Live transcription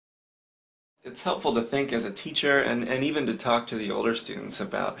It's helpful to think as a teacher and even to talk to the older students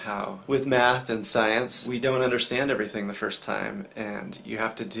about how with math and science we don't understand everything the first time, and you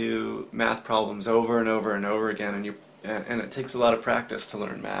have to do math problems over and over and over again, and it takes a lot of practice to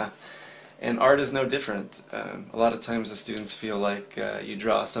learn math. And art is no different. A lot of times the students feel like you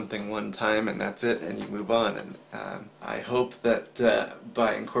draw something one time and that's it and you move on. And I hope that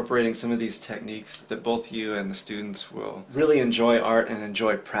by incorporating some of these techniques that both you and the students will really enjoy art and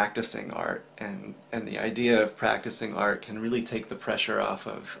enjoy practicing art. And the idea of practicing art can really take the pressure off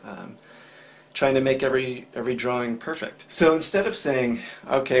of trying to make every drawing perfect. So instead of saying,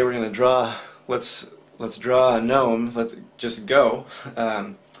 okay, we're going to draw, let's draw a gnome, let's just go.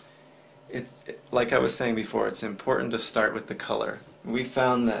 Like I was saying before, it's important to start with the color. We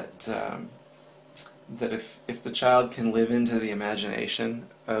found that that if the child can live into the imagination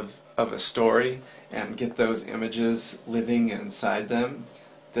of a story and get those images living inside them,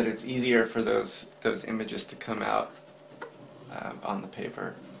 that it's easier for those images to come out on the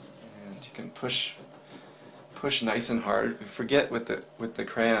paper. And you can push nice and hard. Forget with the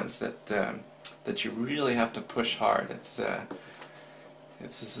crayons that you really have to push hard.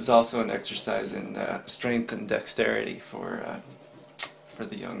 This is also an exercise in strength and dexterity for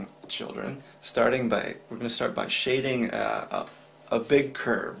the young children. We're going to start by shading a big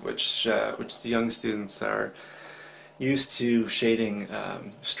curve, which the young students are used to shading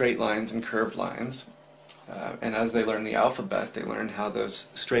straight lines and curved lines. And as they learn the alphabet, they learn how those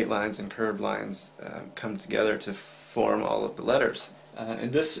straight lines and curved lines come together to form all of the letters.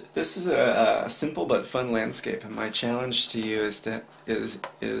 And this is a simple but fun landscape, and my challenge to you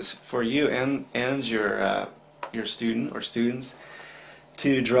is for you and your student or students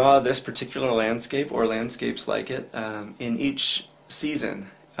to draw this particular landscape or landscapes like it in each season,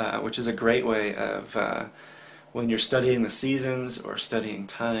 which is a great way of when you're studying the seasons or studying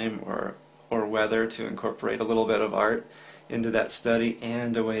time or weather, to incorporate a little bit of art into that study,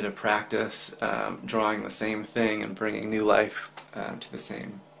 and a way to practice drawing the same thing and bringing new life to the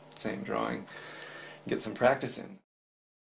same drawing. Get some practice in.